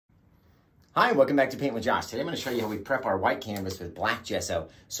Hi, welcome back to Paint with Josh. Today I'm going to show you how we prep our white canvas with black gesso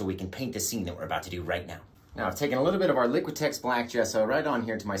so we can paint the scene that we're about to do right now. Now I've taken a little bit of our Liquitex Black Gesso right on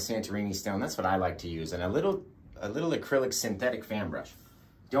here to my Santorini stone. That's what I like to use. And a little acrylic synthetic fan brush.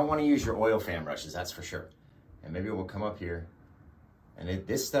 Don't want to use your oil fan brushes, that's for sure. And maybe we'll come up here. And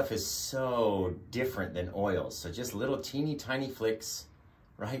this stuff is so different than oils. So just little teeny tiny flicks,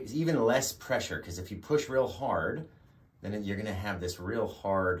 right? Even less pressure, because if you push real hard, then you're going to have this real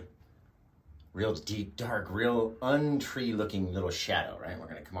hard, real deep, dark, real untree looking little shadow, right? We're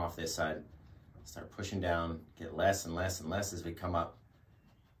gonna come off this side, start pushing down, get less and less and less as we come up.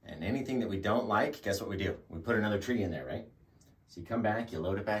 And anything that we don't like, guess what we do? We put another tree in there, right? So you come back, you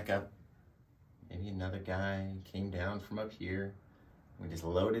load it back up. Maybe another guy came down from up here. We just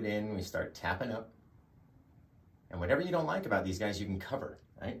load it in, we start tapping up. And whatever you don't like about these guys, you can cover,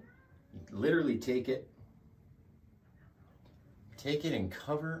 right? You literally take it and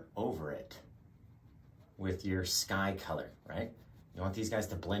cover over it with your sky color, right? You want these guys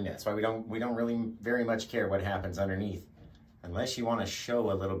to blend in. That's why we don't really very much care what happens underneath, unless you want to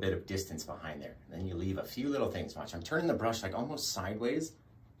show a little bit of distance behind there. And then you leave a few little things. Watch, I'm turning the brush like almost sideways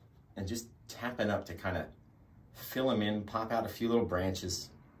and just tapping up to kind of fill them in, pop out a few little branches.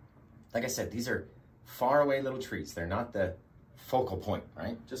 Like I said, these are far away little trees. They're not the focal point,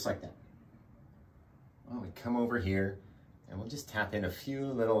 right? Just like that. Well, we come over here and we'll just tap in a few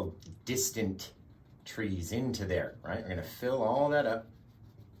little distant trees into there, right? We're gonna fill all that up,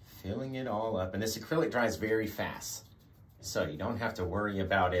 filling it all up. And this acrylic dries very fast, so you don't have to worry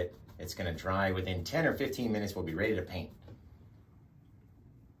about it. It's gonna dry within 10 or 15 minutes. We'll be ready to paint.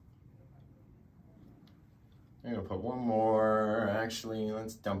 I'm gonna put one more. Actually,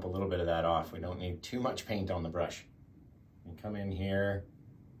 let's dump a little bit of that off. We don't need too much paint on the brush. You come in here,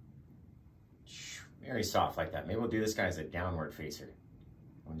 very soft like that. Maybe we'll do this guy as a downward facer.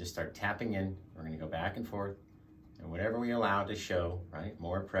 We'll just start tapping in. We're gonna go back and forth, and whatever we allow to show, right?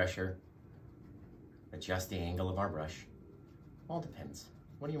 More pressure, adjust the angle of our brush. All depends.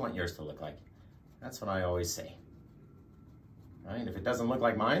 What do you want yours to look like? That's what I always say, right? If it doesn't look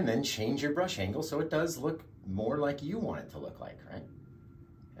like mine, then change your brush angle so it does look more like you want it to look like, right?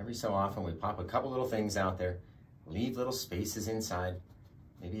 Every so often we pop a couple little things out there, leave little spaces inside.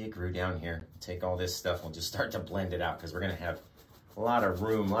 Maybe it grew down here. Take all this stuff, we'll just start to blend it out because we're gonna have a lot of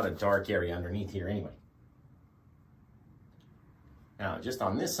room, a lot of dark area underneath here anyway. Now, just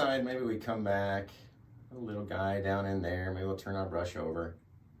on this side, maybe we come back, a little guy down in there. Maybe we'll turn our brush over.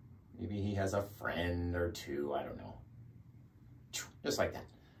 Maybe he has a friend or two, I don't know. Just like that,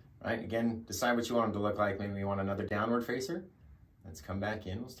 right? Again, decide what you want him to look like. Maybe we want another downward facer. Let's come back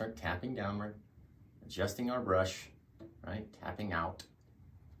in. We'll start tapping downward, adjusting our brush, right? Tapping out.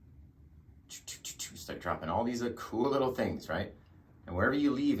 Start dropping all these cool little things, right? And wherever you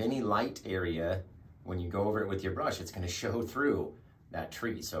leave any light area, when you go over it with your brush, it's going to show through that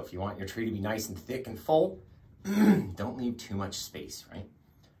tree. So if you want your tree to be nice and thick and full, don't leave too much space, right?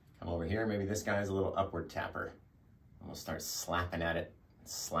 Come over here, maybe this guy's a little upward tapper. And we'll start slapping at it,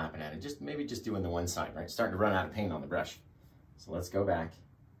 maybe just doing the one side, right? Starting to run out of paint on the brush. So let's go back,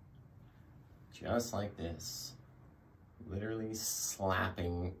 just like this. Literally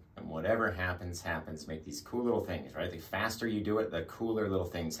slapping, and whatever happens, happens. Make these cool little things, right? The faster you do it, the cooler little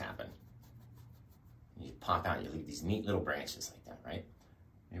things happen. You pop out, you leave these neat little branches like that, right?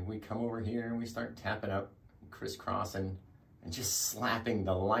 And we come over here and we start tapping up, crisscrossing, and just slapping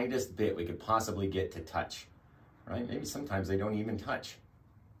the lightest bit we could possibly get to touch, right? Maybe sometimes they don't even touch.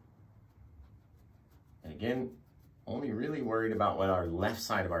 And again, only really worried about what our left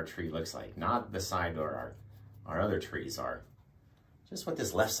side of our tree looks like, not the side where our other trees are. Just what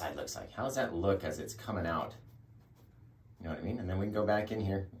this left side looks like. How does that look as it's coming out? You know what I mean? And then we can go back in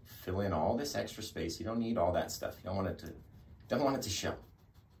here, fill in all this extra space. You don't need all that stuff. You don't want it to show.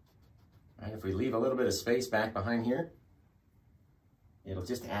 Right? If we leave a little bit of space back behind here, it'll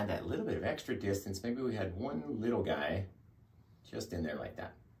just add that little bit of extra distance. Maybe we had one little guy just in there like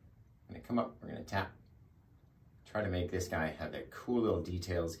that. We're gonna come up, we're gonna tap. Try to make this guy have the cool little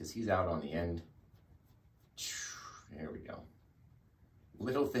details because he's out on the end. There we go.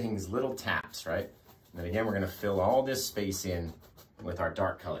 Little things, little taps, right? And then again, we're gonna fill all this space in with our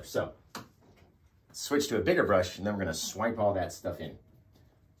dark color. So switch to a bigger brush and then we're gonna swipe all that stuff in.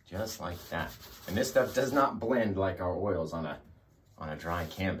 Just like that. And this stuff does not blend like our oils on a dry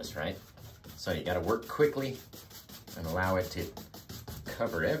canvas, right? So you gotta work quickly and allow it to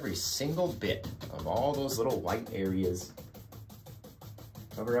cover every single bit of all those little white areas.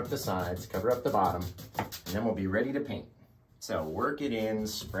 Cover up the sides, cover up the bottom, and then we'll be ready to paint. So work it in,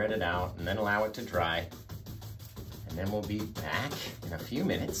 spread it out, and then allow it to dry. And then we'll be back in a few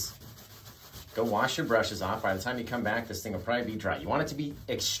minutes go wash your brushes off. By the time you come back, this thing will probably be dry. You want it to be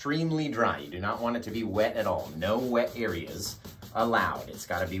extremely dry. You do not want it to be wet at all. No wet areas allowed. It's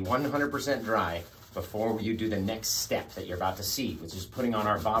got to be 100% dry before you do the next step that you're about to see, which is putting on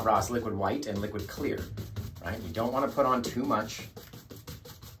our Bob Ross Liquid White and Liquid Clear, right? You don't want to put on too much,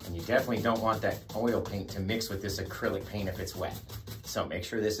 and you definitely don't want that oil paint to mix with this acrylic paint if it's wet. So make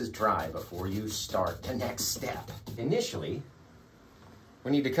sure this is dry before you start the next step. Initially,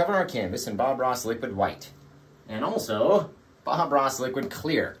 we need to cover our canvas in Bob Ross Liquid White and also Bob Ross Liquid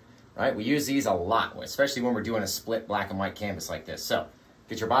Clear, right? We use these a lot, especially when we're doing a split black and white canvas like this. So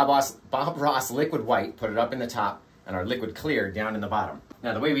get your Bob Ross Liquid White, put it up in the top, and our Liquid Clear down in the bottom.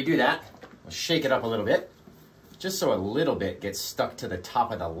 Now the way we do that, we'll shake it up a little bit, just so a little bit gets stuck to the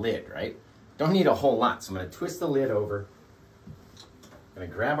top of the lid, right? Don't need a whole lot, so I'm gonna twist the lid over. I'm gonna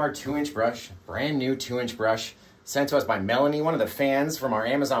grab our 2-inch brush, brand new 2-inch brush, sent to us by Melanie, one of the fans from our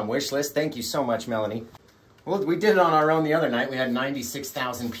Amazon wish list. Thank you so much, Melanie. Well, we did it on our own the other night. We had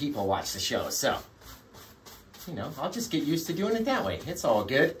 96,000 people watch the show, so, you know, I'll just get used to doing it that way. It's all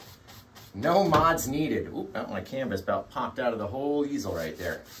good. No mods needed. Oop, oh, my canvas about popped out of the whole easel right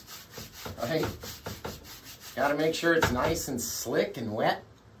there. All right, gotta make sure it's nice and slick and wet.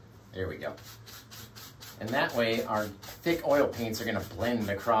 There we go. And that way, our thick oil paints are gonna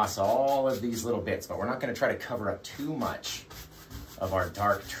blend across all of these little bits, but we're not gonna try to cover up too much of our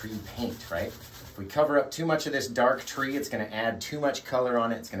dark tree paint, right? If we cover up too much of this dark tree, it's gonna add too much color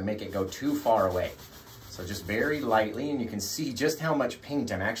on it. It's gonna make it go too far away. So just very lightly, and you can see just how much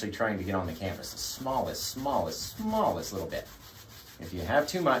paint I'm actually trying to get on the canvas. The smallest little bit. If you have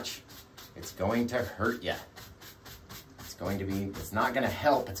too much, it's going to hurt you. It's not gonna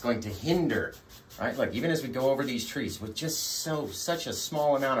help, it's going to hinder. Right, look, even as we go over these trees with just such a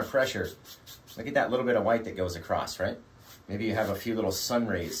small amount of pressure, look at that little bit of white that goes across, right? Maybe you have a few little sun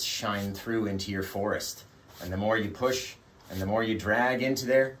rays shine through into your forest. And the more you push and the more you drag into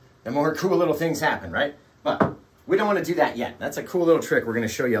there, the more cool little things happen, right? But we don't want to do that yet. That's a cool little trick we're going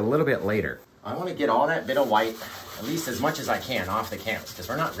to show you a little bit later. I want to get all that bit of white, at least as much as I can, off the canvas because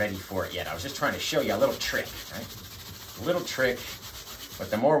we're not ready for it yet. I was just trying to show you a little trick, right? A little trick. But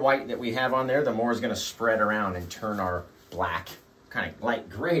the more white that we have on there, the more is going to spread around and turn our black kind of light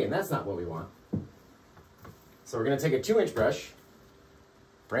gray, and that's not what we want. So we're going to take a 2-inch brush,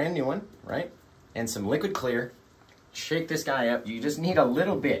 brand new one, right? And some Liquid Clear. Shake this guy up. You just need a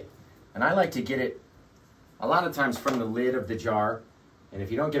little bit. And I like to get it a lot of times from the lid of the jar. And if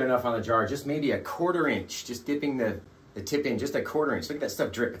you don't get enough on the jar, just maybe a 1/4 inch, just dipping the tip in just a 1/4 inch. Look at that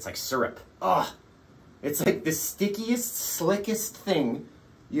stuff drip. It's like syrup. Oh, it's like the stickiest, slickest thing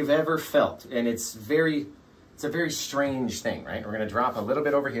you've ever felt. And it's a very strange thing, right? We're gonna drop a little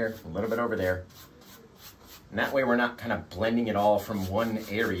bit over here, a little bit over there. And that way we're not kind of blending it all from one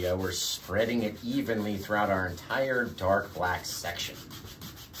area. We're spreading it evenly throughout our entire dark black section,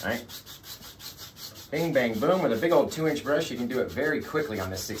 right? Bing, bang, boom. With a big old 2-inch brush, you can do it very quickly on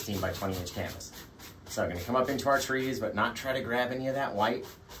this 16 by 20 inch canvas. So I'm gonna come up into our trees, but not try to grab any of that white.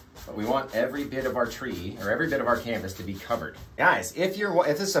 But we want every bit of our tree, or every bit of our canvas to be covered. Guys, if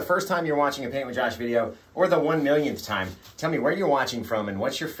this is the first time you're watching a Paint with Josh video, or the 1,000,000th time, tell me where you're watching from and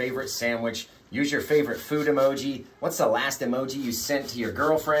what's your favorite sandwich. Use your favorite food emoji. What's the last emoji you sent to your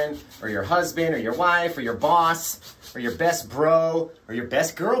girlfriend, or your husband, or your wife, or your boss, or your best bro, or your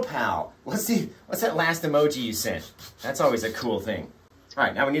best girl pal? What's that last emoji you sent? That's always a cool thing. All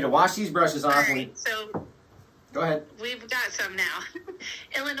right, now we need to wash these brushes off. All right, so go ahead. We've got some now.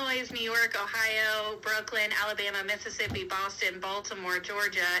 Illinois, New York, Ohio, Brooklyn, Alabama, Mississippi, Boston, Baltimore,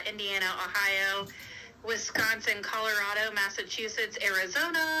 Georgia, Indiana, Ohio, Wisconsin, Colorado, Massachusetts,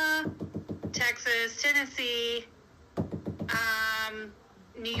 Arizona, Texas, Tennessee,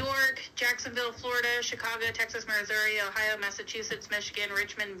 New York, Jacksonville, Florida, Chicago, Texas, Missouri, Ohio, Massachusetts, Michigan,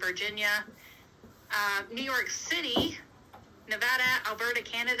 Richmond, Virginia, New York City, Nevada, Alberta,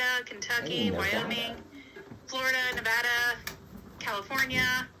 Canada, Kentucky, Nevada. Wyoming, Florida, Nevada,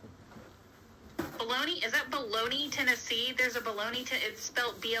 California, Bologna. Is that Bologna, Tennessee? There's a Bologna. It's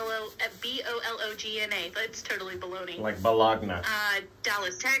spelled B-O-L-O-G-N-A. It's totally Bologna. Like Bologna.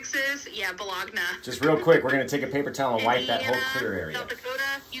 Dallas, Texas. Yeah, Bologna. Just real quick, we're going to take a paper towel and wipe that Indiana, whole clear area. South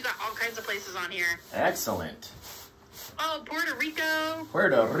Dakota. You got all kinds of places on here. Excellent. Oh, Puerto Rico.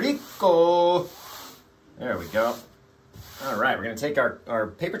 Puerto Rico. There we go. All right, we're going to take our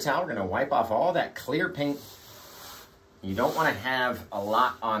paper towel. We're going to wipe off all that clear paint. You don't want to have a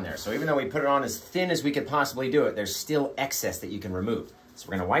lot on there. So even though we put it on as thin as we could possibly do it, there's still excess that you can remove. So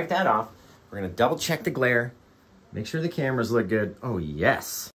we're going to wipe that off. We're going to double check the glare. Make sure the cameras look good. Oh,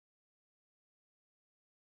 yes.